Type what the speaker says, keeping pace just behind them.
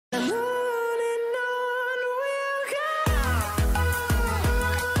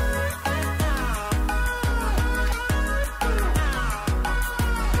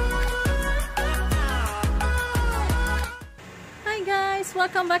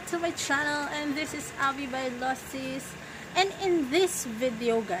Welcome back to my channel, and this is Avie Baylosis. And in this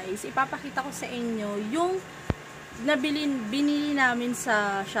video guys, ipapakita ko sa inyo yung binili namin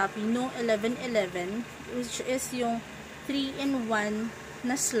sa Shopee noong 11/11, which is yung 3-in-1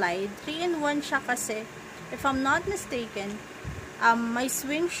 na slide. 3-in-1 siya kasi, if I'm not mistaken, may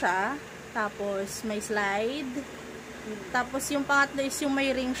swing siya, tapos may slide, tapos yung pangatlo is yung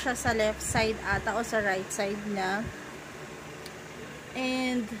may ring siya sa left side ata o sa right side na.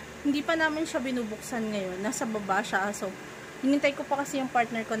 And hindi pa namin siya binubuksan ngayon, nasa baba siya. So hinintay ko pa kasi yung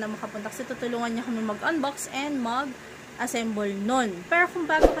partner ko na makapunta kasi tutulungan niya kami mag-unbox and mag-assemble nun. Pero kung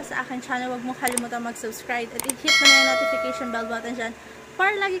bago ka sa akin channel, huwag mo kalimutan mag-subscribe at i-hit mo na yung notification bell button dyan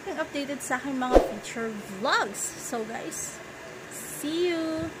para lagi kang updated sa aking mga future vlogs. So guys, see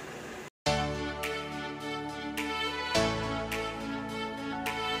you!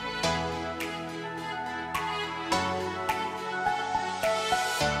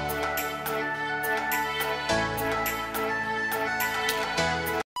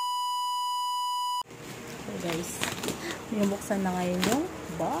 Guys, binubuksan na ngayon yung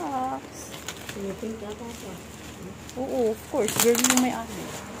box. Oo, of course. Girl yung may ari.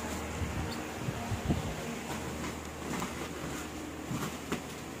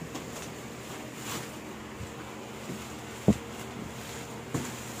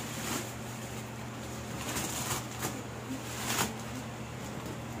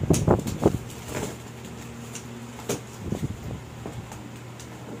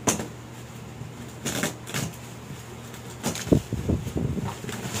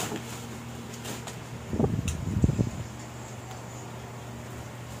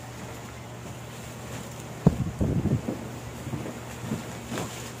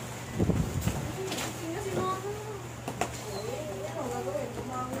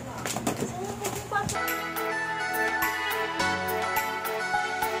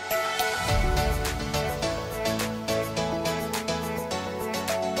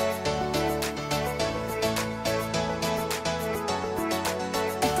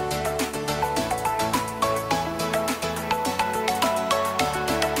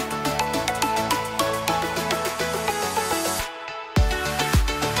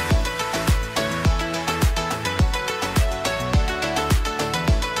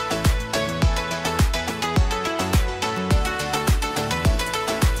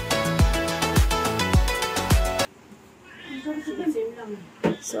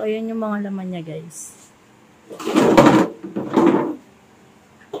 So, ayan yung mga laman niya, guys.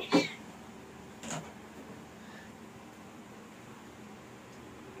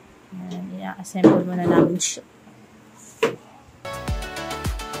 Ayan, i-assemble muna namin siya.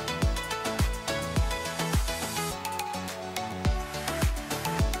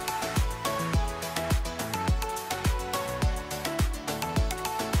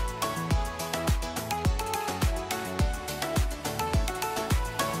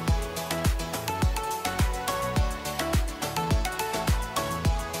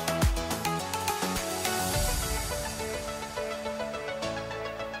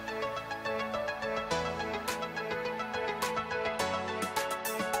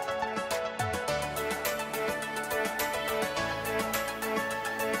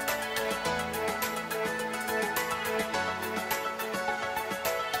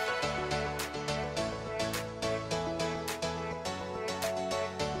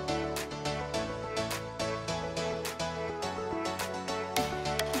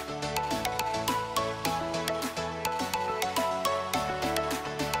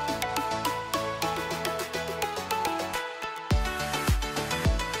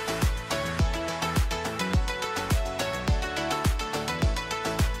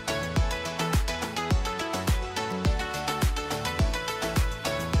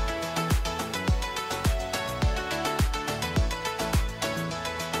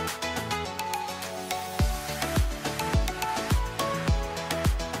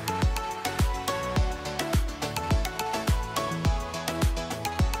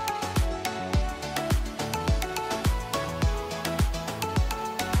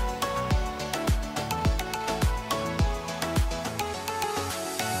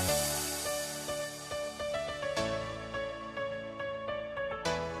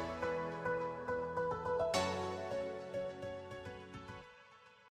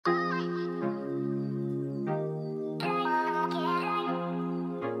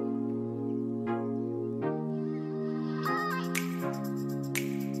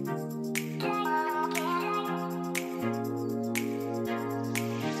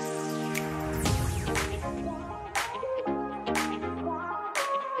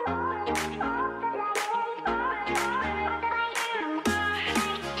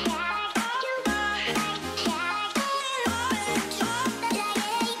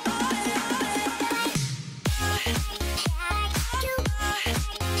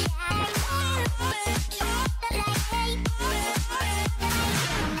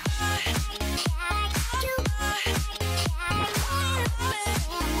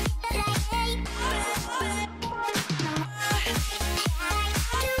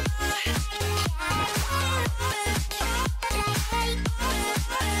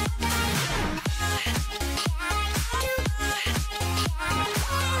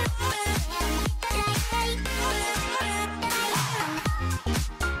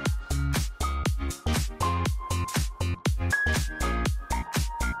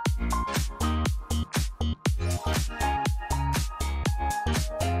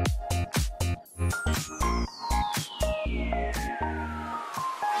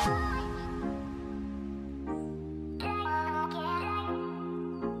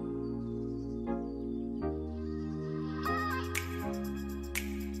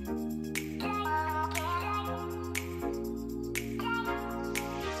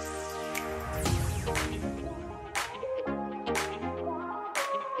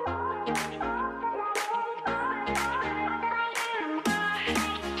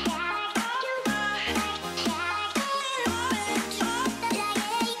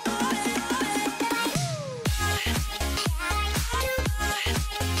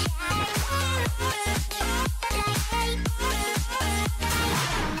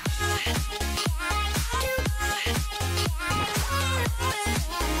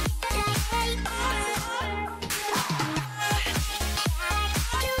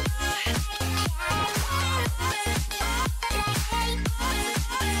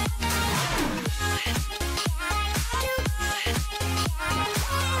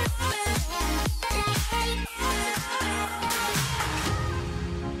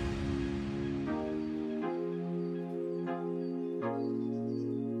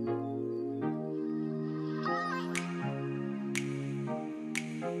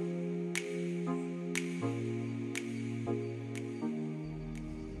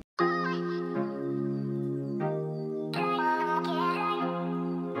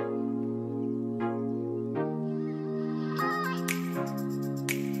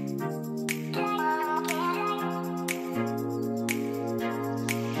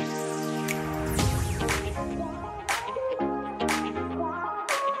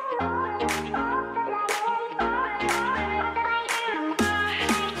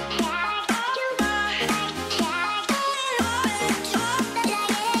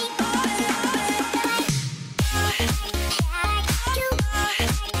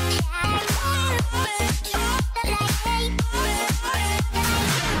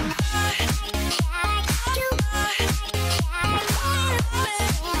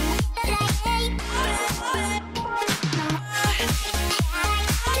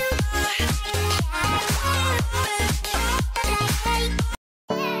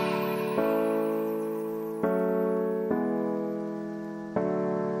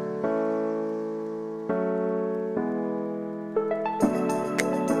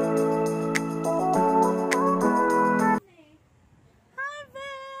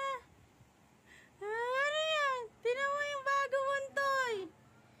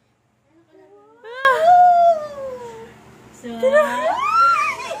 Dali!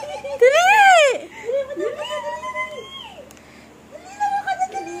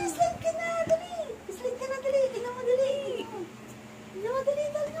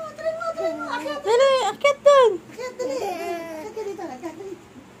 Dali, akit dun!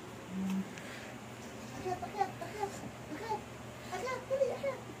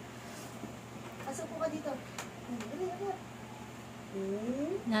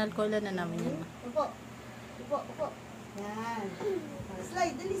 Nalkola na namin yan. Upo. Yan.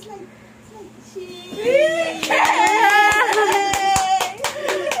 Slide, dali, slide.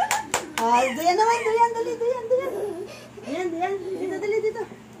 Duyan naman, duyan. Duyan. Dito, dali, dito.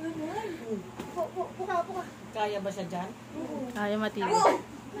 Puka. Kaya ba siya dyan? Kaya matibay. Ang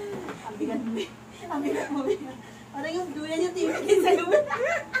bigat mo. Parang yung duyan yung tibigin sa'yo.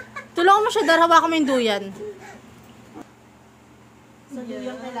 Tulungan mo siya, darawa kami yung duyan. So,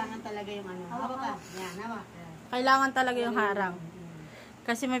 yung kailangan talaga yung ano. Hawak ka. Yan, hawak. Kailangan talaga yung harang.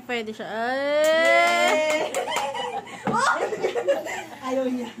 Kasi may pwede siya. Ay!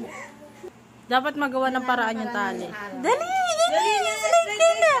 Ayaw niya. Dapat magawa ng paraan yung tali. Dali! Slide ka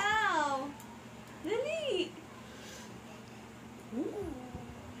na! Dali!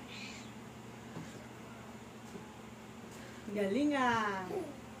 Galing ah!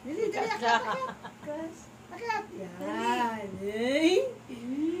 Dali, akit! Akit! Yan! Dali,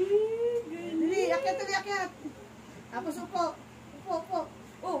 akit! Tapos upo!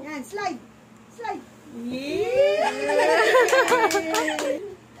 Yan, slide! Yeah!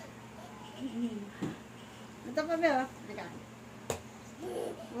 Ito pa ba? Teka.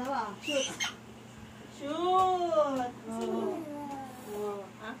 Wala, shoot! Shoot!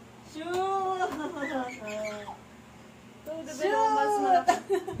 Ito ba? Mas malaki.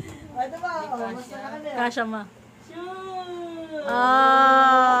 Kasha ma. Shoot!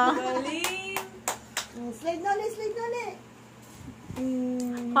 Galing! Slide na ulit.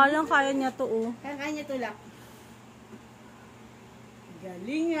 Kayang-kaya niya to, oh. Kaya niya tulak.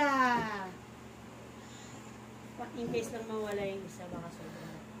 Galing ah! In case lang mawala yung isa, baka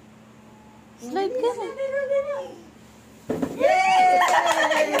sobrang. Slide ka na. Yay!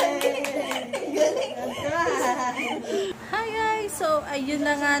 Galing! Hi guys! So, ayun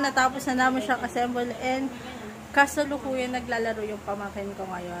na nga. Natapos na namin siyang assemble and kasalukuyan naglalaro yung pamangkin ko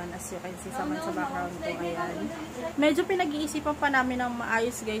ngayon. As you can see sa background ko. Ayan. Medyo pinag-iisipan pa namin ng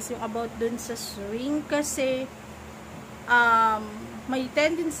maayos guys yung about dun sa swing kasi may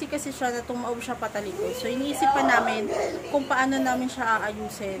tendency kasi siya na tumaob siya patalikod. So, iniisip pa namin kung paano namin siya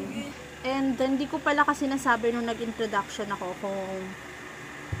aayusin. And hindi ko pala kasi nasabi nung nag-introduction ako kung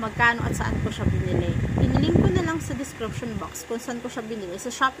magkano at saan ko siya binili. Inilink ko na lang sa description box kung saan ko siya binili.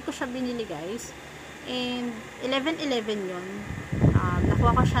 Sa Shopee ko siya binili guys. And 11/11 yun.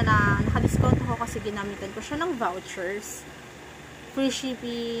 Nakuha ko siya na, naka-discount ako kasi ginamitan ko siya ng vouchers. Free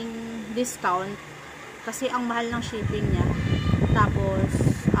shipping, discount. Kasi ang mahal ng shipping niya. Tapos,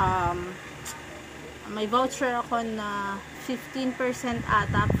 may voucher ako na 15%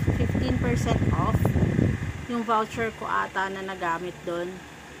 ata, 15% off yung voucher ko ata na nagamit doon.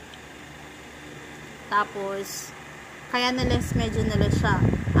 Tapos, kaya medyo nales siya.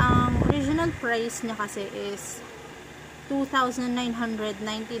 Ang original price niya kasi is 2,999,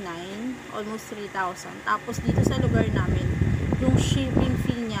 almost 3,000. Tapos, dito sa lugar namin, yung shipping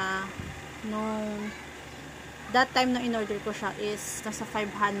fee niya, nung that time na in-order ko siya is nasa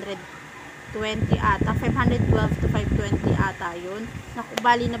 520 ata, 512 to 520 ata yun.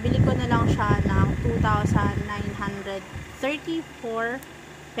 Bali, nabili ko na lang siya ng 2,934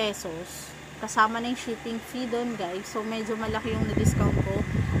 pesos. Kasama na yung shipping fee doon guys. So, medyo malaki yung na-discount ko.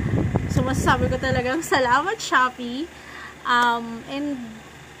 So, masasabi ko talagang salamat Shopee. And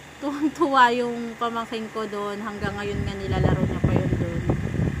tuwang-tuwa yung pamangkin ko doon. Hanggang ngayon nga nilalaro niya pa yun doon.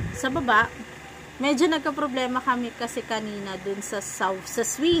 Sa baba, medyo nagka-problema kami kasi kanina dun sa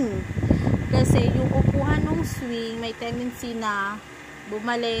swing. Kasi yung upuhan ng swing may tendency na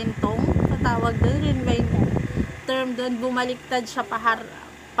bumalentong. Patawag doon rin ba yung term doon, bumaliktad siya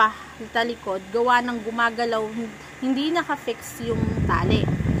patalikod. Gawa ng gumagalaw, hindi naka-fix yung tali.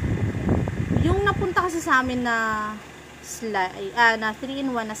 Yung napunta kasi sa amin na slide, na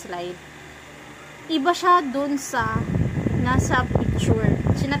 3-in-1 na slide, iba siya dun sa nasa picture.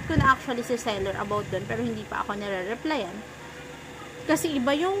 Sinat ko na actually si seller about dun, pero hindi pa ako nire-replyan. Kasi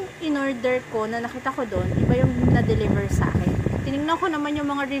iba yung in-order ko na nakita ko dun, iba yung na-deliver sa akin. Tinignan ko naman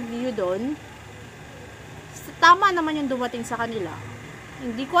yung mga review dun. Tama naman yung dumating sa kanila.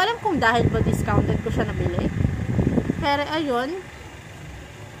 Hindi ko alam kung dahil ba discounted ko siya nabili. Pero ayun,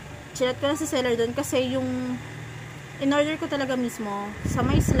 sinat ko na si seller dun kasi yung in-order ko talaga mismo, sa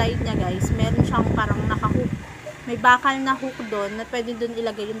may slide niya guys, meron siyang parang nakahook may bakal na hook doon na pwede doon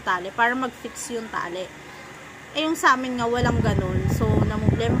ilagay yung tali para mag-fix yung tali. Eh yung sa amin nga walang ganun. So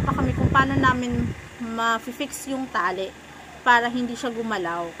namumblema pa kami kung paano namin ma-fix yung tali para hindi siya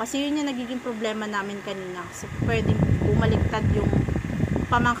gumalaw. Kasi yun yung nagiging problema namin kanina. Kasi pwedeng bumaliktad yung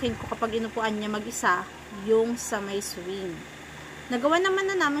pamangkin ko kapag inupuan niya mag-isa yung sa may swing. Nagawa naman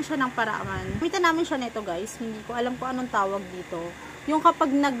na namin siya ng paraan. Gamitan namin siya nito guys. Hindi ko alam kung anong tawag dito. Yung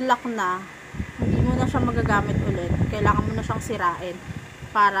kapag nag-lock na, hindi mo na siya magagamit ulit. Kailangan mo na siyang sirain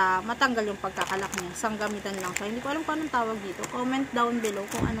para matanggal yung pagkakalak niya. Isang gamitan lang siya. Hindi ko alam kung anong tawag dito. Comment down below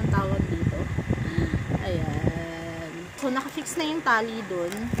kung anong tawag dito. Ayan. So, nakafix na yung tali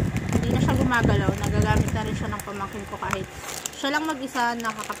dun. Hindi na siya gumagalaw. Nagagamit na rin siya ng pamangkin ko kahit siya lang mag-isa,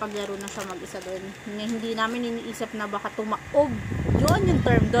 nakakapaglaro na siya mag-isa doon. Hindi namin iniisip na baka tumaob. Yun yung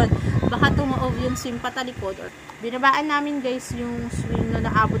term doon. Baka tumaob yung swing patalikod. Or binabaan namin guys yung swing na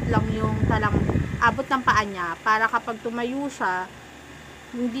naabot lang yung abot ng paa niya. Para kapag tumayo siya,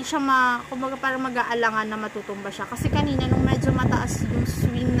 hindi siya kumbaga parang mag-aalangan na matutumba siya. Kasi kanina nung medyo mataas yung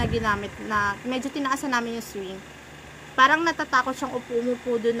swing na ginamit, na medyo tinaasan namin yung swing, parang natatakot siyang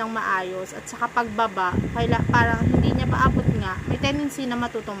umupo doon ng maayos. At saka pagbaba, parang hindi niya paabot nga, may tendency na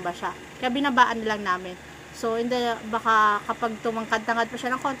matutumba siya. Kaya binabaan lang namin. So, baka kapag tumangkad-tangad pa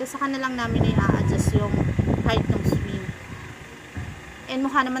siya ng konti, saka na lang namin i-adjust yung height ng swing. And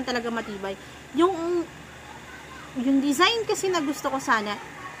mukha naman talaga matibay. Yung design kasi na gusto ko sana,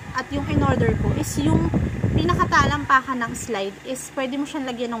 at yung in-order ko, is yung pinakatalampakan ng slide is pwede mo siyang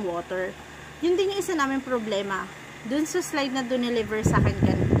lagyan ng water. Yun din yung isa namin problema dun sa slide na dun-deliver sa akin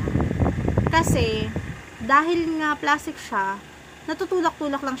kanina. Kasi, dahil nga plastic siya,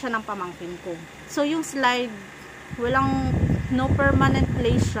 natutulak-tulak lang siya ng pamangkin ko. So, yung slide, no permanent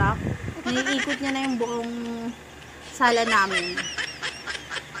place siya. Naiikot niya na yung buong sala namin.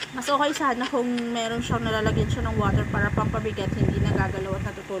 Mas okay sana kung meron siyang nalalagyan siya ng water para pampabigat, hindi nagagalaw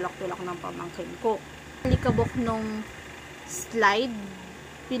at natutulak-tulak ng pamangkin ko. Alikabok nung slide,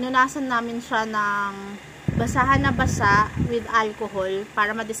 pinunasan namin siya ng basahan na basa with alcohol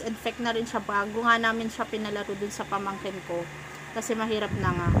para ma-disinfect na rin siya bago nga namin siya pinalaro dun sa pamangkin ko kasi mahirap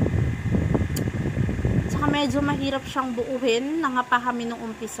na nga. Tsaka medyo mahirap siyang buuhin, nangapa kami nung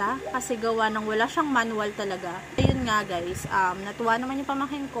umpisa kasi gawa ng wala siyang manual talaga. Ayun nga guys, natuwa naman yung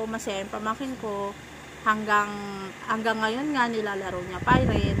pamangkin ko, masaya yung pamangkin ko, hanggang ngayon nga nilalaro niya pa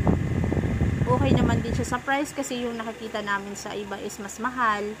rin. Okay naman din siya sa price kasi yung nakikita namin sa iba is mas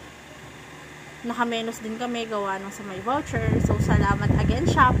mahal. Nakamenos din kami gawa ng sa may voucher. So, salamat again,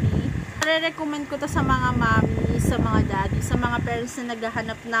 Shopee. Re-recommend ko to sa mga mommy, sa mga daddy, sa mga parents na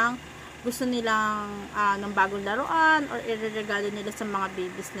naghahanap ng gusto nilang ng bagong laruan or ireregalo nila sa mga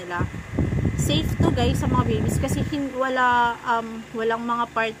babies nila. Safe to guys sa mga babies kasi walang mga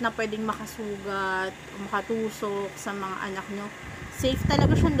part na pwedeng makasugat o makatusok sa mga anak nyo. Safe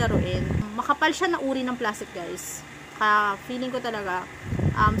talaga siyang laruin. Makapal siya na uri ng plastic guys. Kaya feeling ko talaga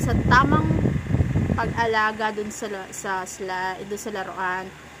sa tamang pag-alaga dun sa laruan,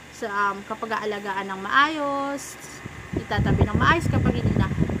 kapag aalagaan ng maayos, itatabi ng maayos kapag hindi na,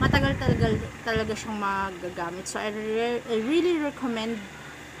 matagal talaga siyang magagamit. So I really recommend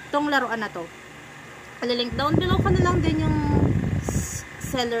tong laruan na to. I'll-link down below ko na lang din yung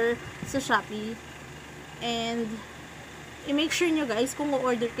seller sa Shopee. And i-make sure nyo guys, kung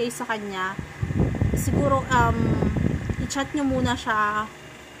o-order kayo sa kanya, siguro i-chat nyo muna siya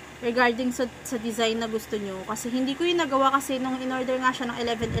regarding sa design na gusto nyo. Kasi hindi ko yung nagawa kasi nung in-order nga siya ng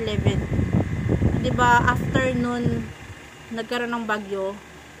 11/11. Diba, after nun, nagkaroon ng bagyo,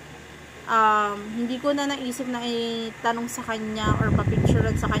 hindi ko na naisip na itanong sa kanya or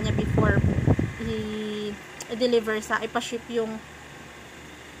papicturean sa kanya before i-deliver ipaship yung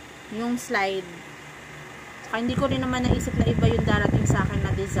slide. Saka hindi ko rin naman naisip na iba yung darating sa akin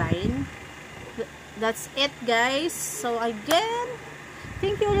na design. That's it guys. So again,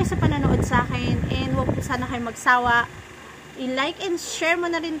 thank you ulit sa panonood sa akin and huwag po sana kayo magsawa. I-like and share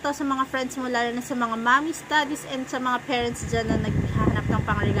mo na rin to sa mga friends mo, lalo na sa mga mommy studies and sa mga parents dyan na naghahanap ng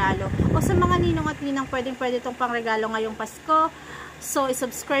pangregalo o sa mga ninong at ninang pwede itong pangregalo ngayong Pasko. So,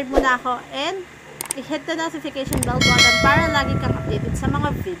 i-subscribe mo na ako and i-hit the notification bell button para lagi kang updated sa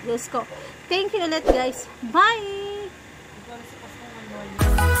mga videos ko. Thank you ulit guys. Bye!